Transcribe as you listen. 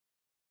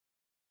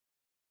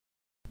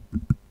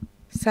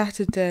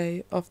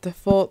Saturday of the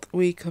 4th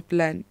week of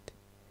Lent,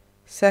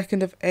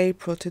 2nd of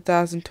April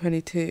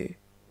 2022.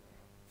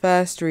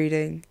 First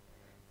reading.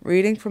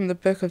 Reading from the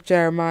book of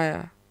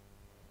Jeremiah.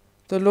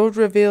 The Lord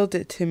revealed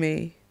it to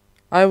me.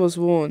 I was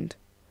warned.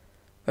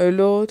 O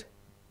Lord,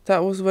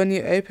 that was when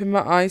you opened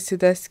my eyes to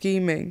their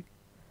scheming.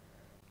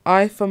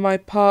 I, for my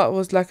part,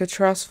 was like a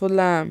trustful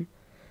lamb,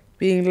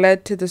 being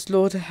led to the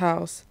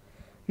slaughterhouse,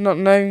 not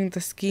knowing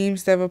the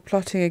schemes they were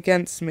plotting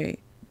against me.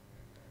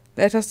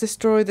 Let us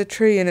destroy the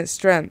tree in its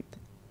strength.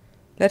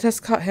 Let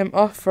us cut him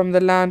off from the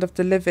land of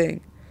the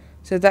living,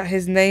 so that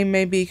his name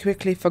may be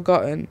quickly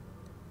forgotten.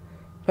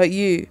 But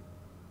you,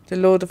 the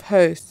Lord of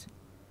hosts,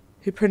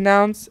 who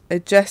pronounce a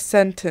just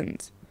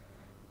sentence,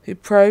 who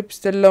probes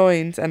the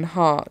loins and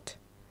heart,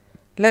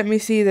 let me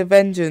see the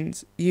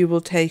vengeance you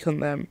will take on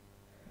them.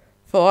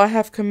 For I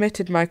have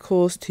committed my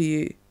cause to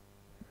you.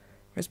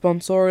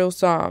 Responsorial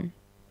Psalm.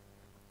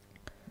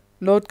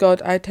 Lord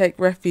God, I take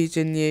refuge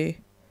in you.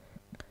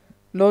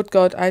 Lord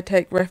God, I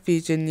take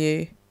refuge in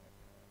you.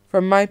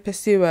 From my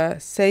pursuer,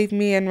 save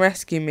me and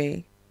rescue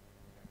me.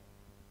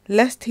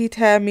 Lest he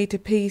tear me to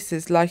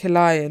pieces like a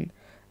lion,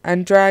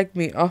 and drag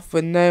me off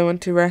with no one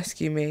to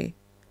rescue me.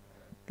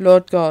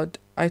 Lord God,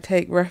 I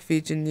take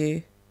refuge in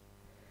you.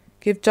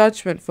 Give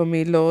judgment for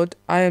me, Lord,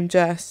 I am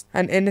just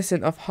and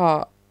innocent of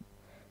heart.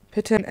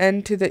 Put an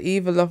end to the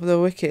evil of the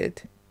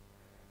wicked.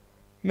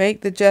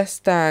 Make the just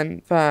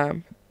stand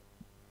firm.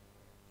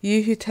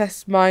 You who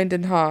test mind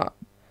and heart,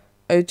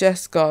 O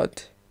just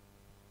God.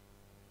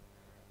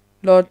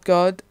 Lord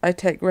God, I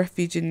take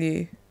refuge in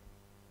you.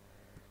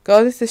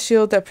 God is the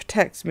shield that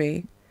protects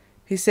me,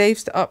 who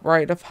saves the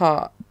upright of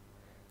heart.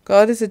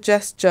 God is a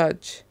just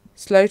judge,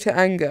 slow to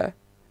anger,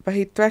 but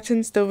he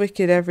threatens the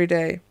wicked every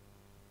day.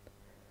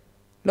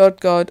 Lord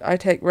God, I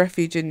take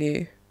refuge in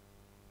you.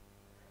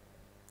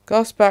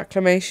 Gospel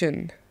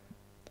acclamation.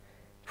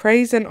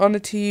 Praise and honour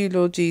to you,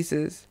 Lord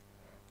Jesus.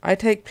 I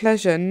take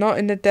pleasure not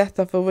in the death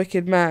of a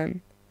wicked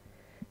man.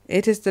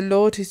 It is the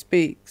Lord who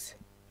speaks,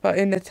 but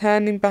in the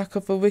turning back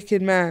of a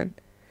wicked man,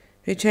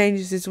 who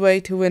changes his way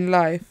to win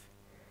life.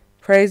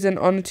 Praise and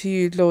honour to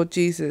you, Lord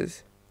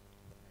Jesus.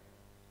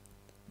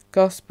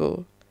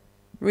 Gospel.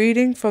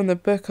 Reading from the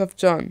book of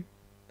John.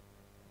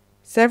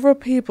 Several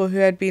people who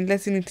had been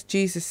listening to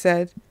Jesus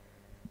said,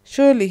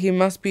 "Surely he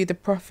must be the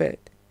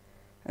prophet."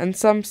 And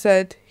some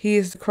said, "He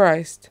is the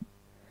Christ."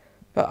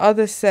 But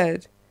others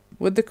said,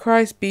 "Would the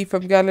Christ be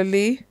from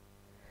Galilee?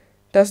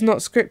 Does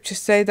not Scripture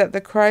say that the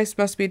Christ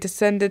must be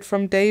descended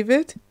from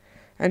David,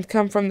 and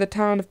come from the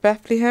town of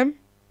Bethlehem?"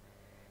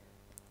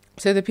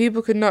 So the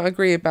people could not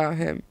agree about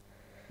him.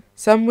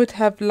 Some would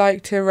have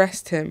liked to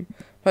arrest him,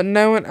 but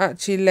no one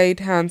actually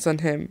laid hands on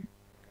him.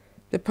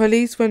 The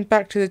police went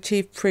back to the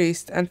chief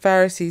priests and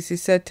Pharisees, who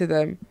said to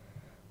them,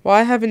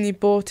 "Why haven't you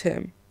brought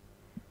him?"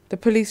 The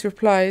police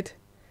replied,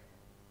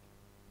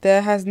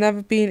 "There has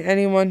never been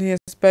anyone who has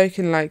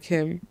spoken like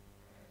him."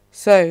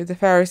 So the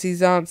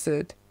Pharisees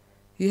answered,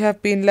 "You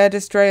have been led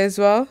astray as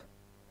well?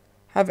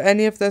 Have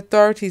any of the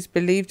authorities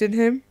believed in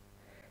him?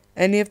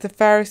 Any of the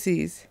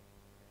Pharisees?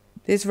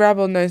 This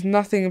rabble knows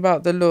nothing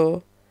about the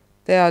law.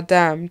 They are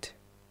damned."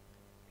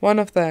 One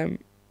of them,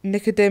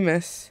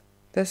 Nicodemus,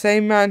 the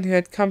same man who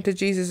had come to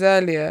Jesus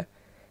earlier,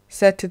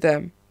 said to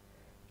them,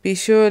 "Be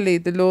surely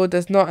the law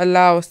does not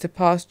allow us to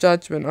pass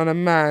judgment on a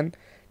man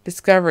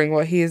discovering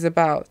what he is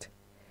about."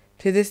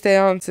 To this they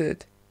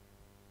answered,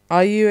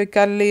 "Are you a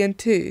Galilean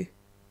too?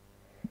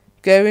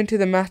 Go into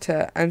the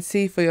matter and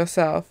see for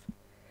yourself.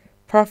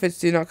 Prophets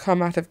do not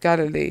come out of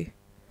Galilee."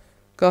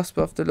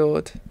 Gospel of the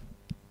Lord.